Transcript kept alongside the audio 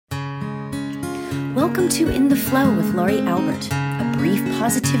Welcome to In the Flow with Laurie Albert, a brief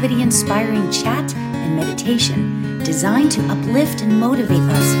positivity-inspiring chat and meditation designed to uplift and motivate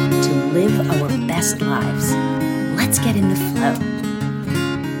us to live our best lives. Let's get in the flow.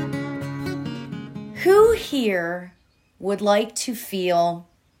 Who here would like to feel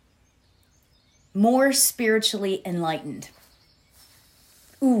more spiritually enlightened?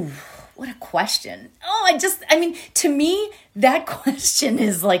 Ooh, what a question. To me, that question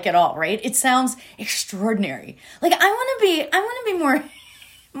is like it all, right? It sounds extraordinary. Like I want to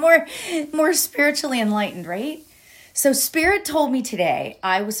be more spiritually enlightened, right? So Spirit told me today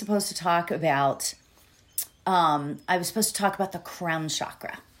I was supposed to talk about the crown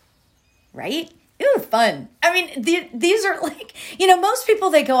chakra, right? Ooh, fun. I mean, these are like, most people,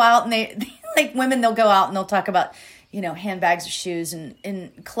 they go out and they like women, they'll go out and they'll talk about, handbags or shoes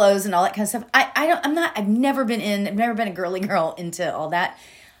and clothes and all that kind of stuff. I've never been a girly girl into all that.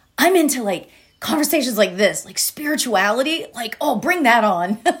 I'm into like conversations like this, like spirituality, like, oh, bring that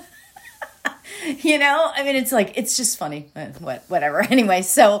on. It's just funny. Whatever. Anyway,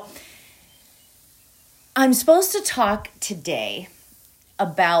 so I'm supposed to talk today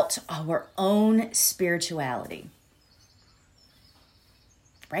about our own spirituality,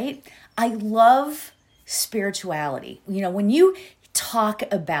 right? I love spirituality. When you talk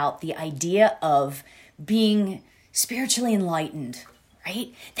about the idea of being spiritually enlightened,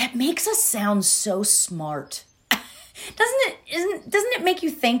 right? That makes us sound so smart. Doesn't it make you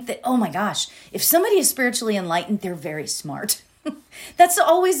think that, oh my gosh, if somebody is spiritually enlightened, they're very smart. That's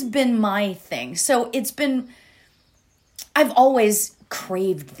always been my thing. So I've always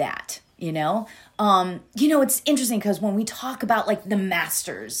craved that, it's interesting because when we talk about like the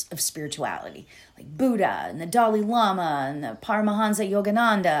masters of spirituality, like Buddha and the Dalai Lama and the Paramahansa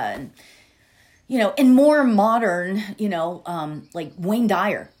Yogananda and more modern, like Wayne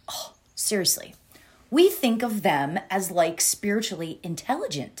Dyer. Oh, seriously. We think of them as like spiritually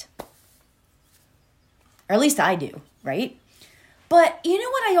intelligent. Or at least I do, right? But you know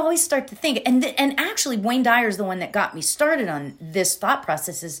what I always start to think, and actually Wayne Dyer is the one that got me started on this thought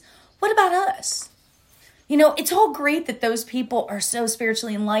process is, what about us? It's all great that those people are so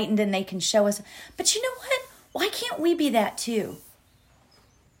spiritually enlightened and they can show us, but you know what? Why can't we be that too?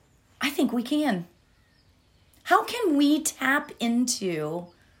 I think we can. How can we tap into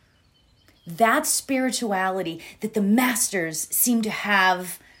that spirituality that the masters seem to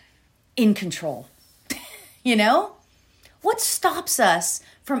have in control? What stops us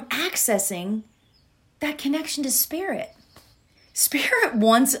from accessing that connection to Spirit? Spirit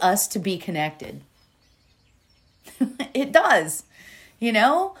wants us to be connected. It does.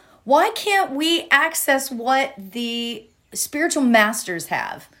 Why can't we access what the spiritual masters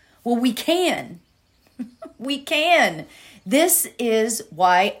have? Well, we can. We can. This is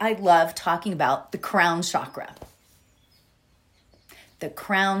why I love talking about the crown chakra. The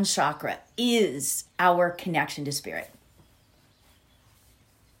crown chakra is our connection to Spirit.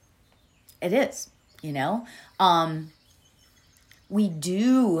 It is, we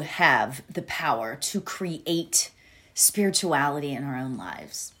do have the power to create spirituality in our own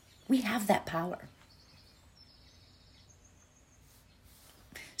lives. We have that power.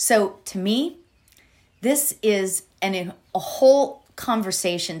 So to me, this is a whole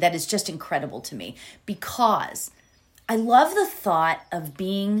conversation that is just incredible to me because I love the thought of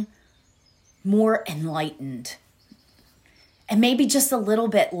being more enlightened and maybe just a little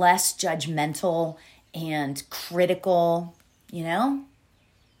bit less judgmental and critical,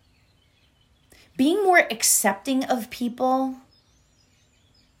 Being more accepting of people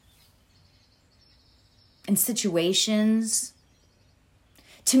and situations.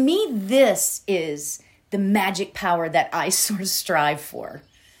 To me, this is the magic power that I sort of strive for.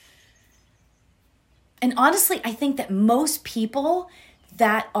 And honestly, I think that most people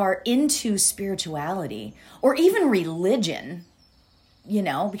that are into spirituality or even religion,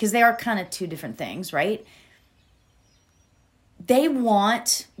 because they are kind of two different things, right?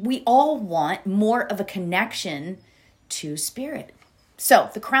 We all want more of a connection to Spirit. So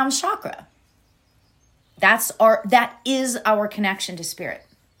the crown chakra, that is our connection to Spirit.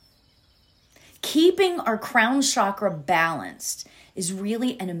 Keeping our crown chakra balanced is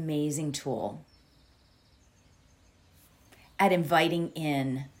really an amazing tool at inviting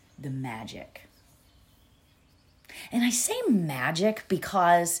in the magic. And I say magic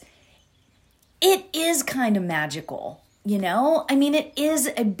because it is kind of magical. It is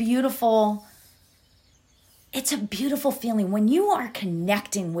a beautiful feeling when you are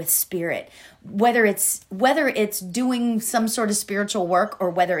connecting with Spirit, whether it's doing some sort of spiritual work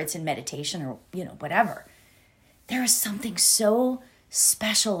or whether it's in meditation or, whatever. There is something so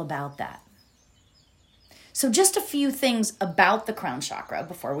special about that. So just a few things about the crown chakra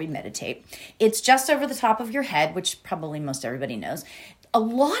before we meditate. It's just over the top of your head, which probably most everybody knows. A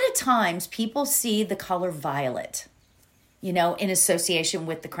lot of times people see the color violet, in association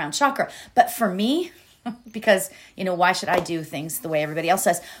with the crown chakra. But for me, because, why should I do things the way everybody else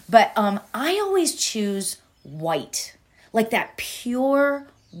does? But I always choose white, like that pure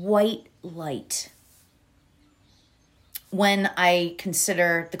white light when I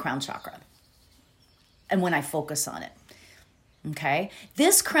consider the crown chakra and when I focus on it. Okay?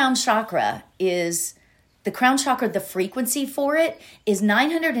 This crown chakra the frequency for it is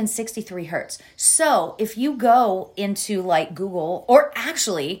 963 hertz. So if you go into like Google, or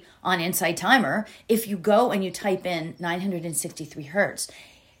actually on Insight Timer, if you go and you type in 963 hertz,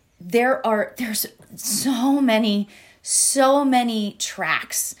 there's so many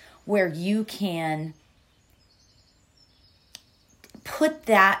tracks where you can put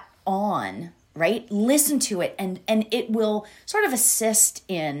that on, right? Listen to it, and it will sort of assist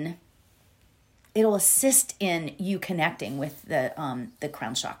in you connecting with the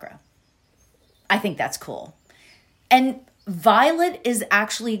crown chakra. I think that's cool. And violet is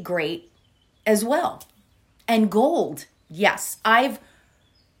actually great as well. And gold, yes. I've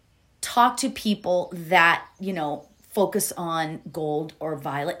talked to people that, focus on gold or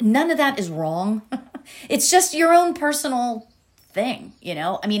violet. None of that is wrong. It's just your own personal thing,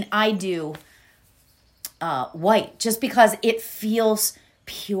 I mean, I do white just because it feels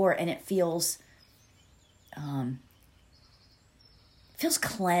pure and it feels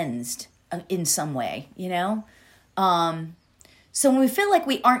cleansed in some way, so when we feel like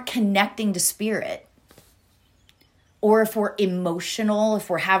we aren't connecting to spirit, or if we're emotional, if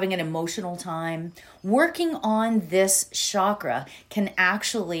we're having an emotional time, working on this chakra can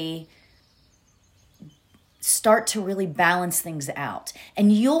actually start to really balance things out.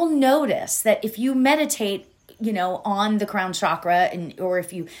 And you'll notice that if you meditate, on the crown chakra, or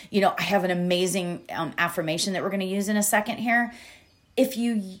if you, I have an amazing affirmation that we're going to use in a second here. If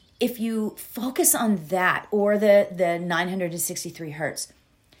you focus on that, or the 963 hertz,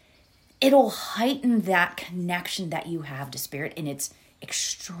 it'll heighten that connection that you have to spirit, and it's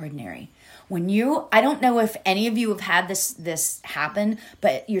extraordinary. I don't know if any of you have had this happen,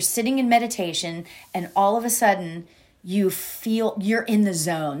 but you're sitting in meditation and all of a sudden you feel you're in the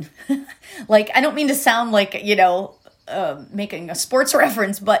zone. Like, I don't mean to sound like, making a sports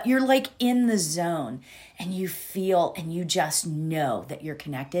reference, but you're like in the zone and you feel and you just know that you're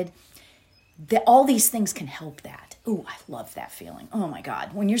connected. All these things can help that. Ooh, I love that feeling. Oh my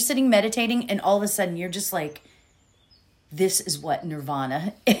God. When you're sitting meditating and all of a sudden you're just like, this is what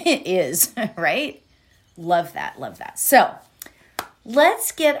nirvana is, right? Love that, love that. So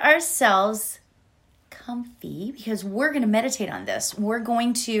let's get ourselves comfy because we're going to meditate on this. We're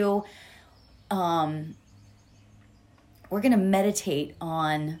going to meditate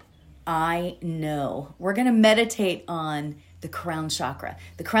on I know. We're going to meditate on the crown chakra.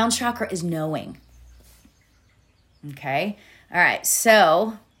 The crown chakra is knowing. Okay? All right,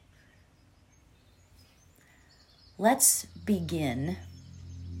 so let's begin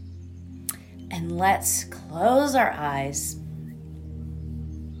and let's close our eyes.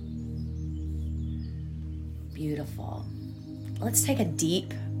 Beautiful. Let's take a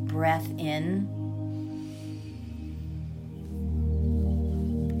deep breath in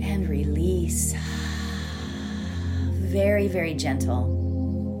and release. Very, very gentle.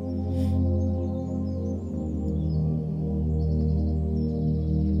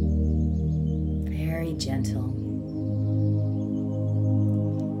 Very gentle.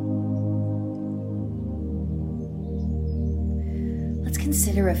 Let's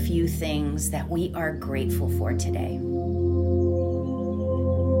consider a few things that we are grateful for today.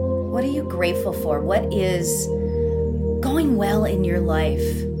 What are you grateful for? What is going well in your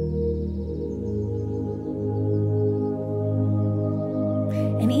life?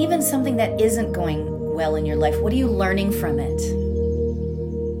 And even something that isn't going well in your life, what are you learning from it?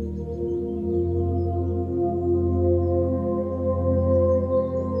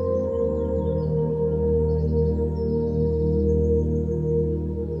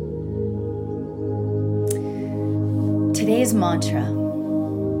 Today's mantra.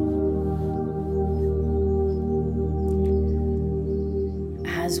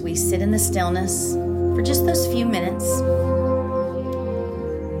 As we sit in the stillness for just those few minutes,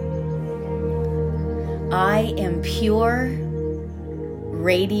 I am pure,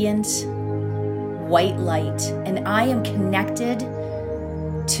 radiant, white light, and I am connected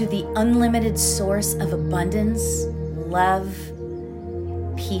to the unlimited source of abundance, love,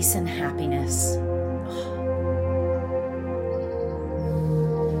 peace, and happiness.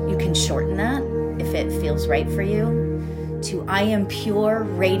 You can shorten that if it feels right for you, to I am pure,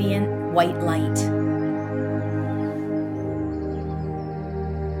 radiant, white light.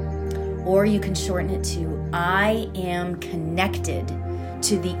 Or you can shorten it to I am connected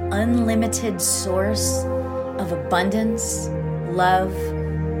to the unlimited source of abundance, love,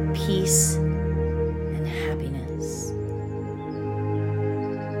 peace, and happiness.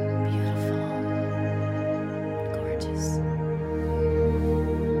 Beautiful. Gorgeous.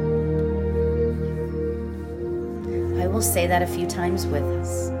 I will say that a few times with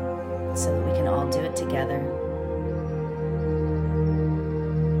us so that we can all do it together.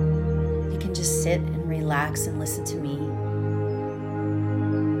 You can just sit and relax and listen to me,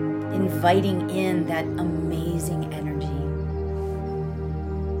 inviting in that amazing energy.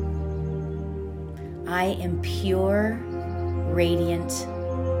 I am pure, radiant,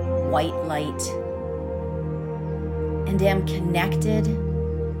 white light, and am connected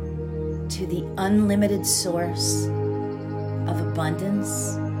to the unlimited source of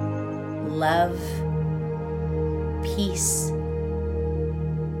abundance, love, peace,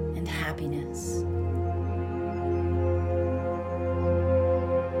 and happiness.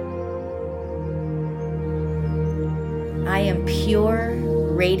 I am pure,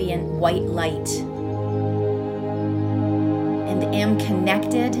 radiant white light and am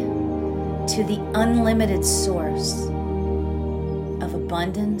connected to the unlimited source of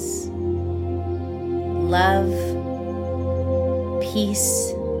abundance, love,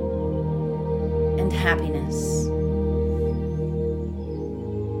 peace, and happiness.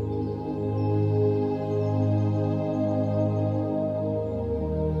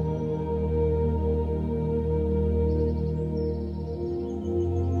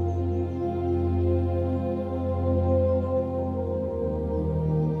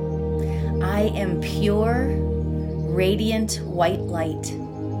 I am pure, radiant white light,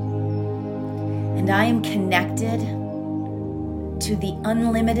 and I am connected to the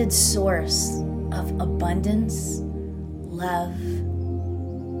unlimited source of abundance, love,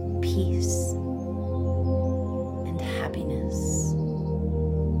 peace, and happiness.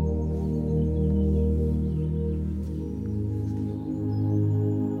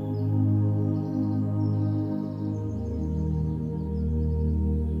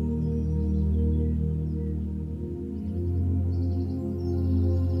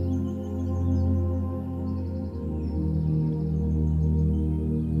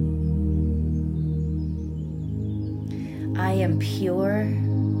 I am pure,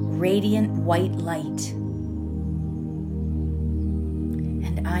 radiant white light,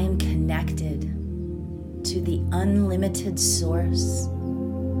 and I am connected to the unlimited source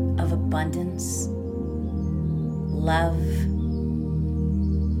of abundance, love,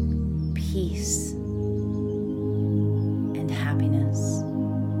 peace, and happiness.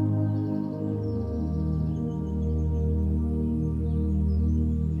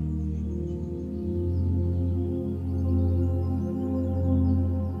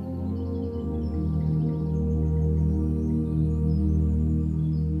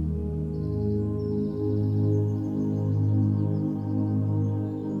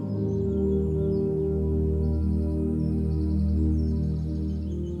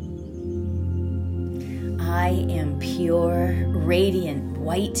 I am pure, radiant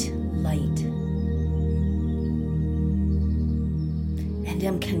white light and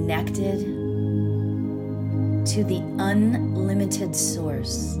am connected to the unlimited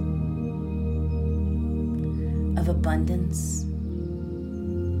source of abundance,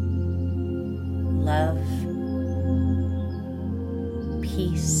 love,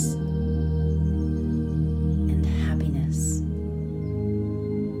 peace,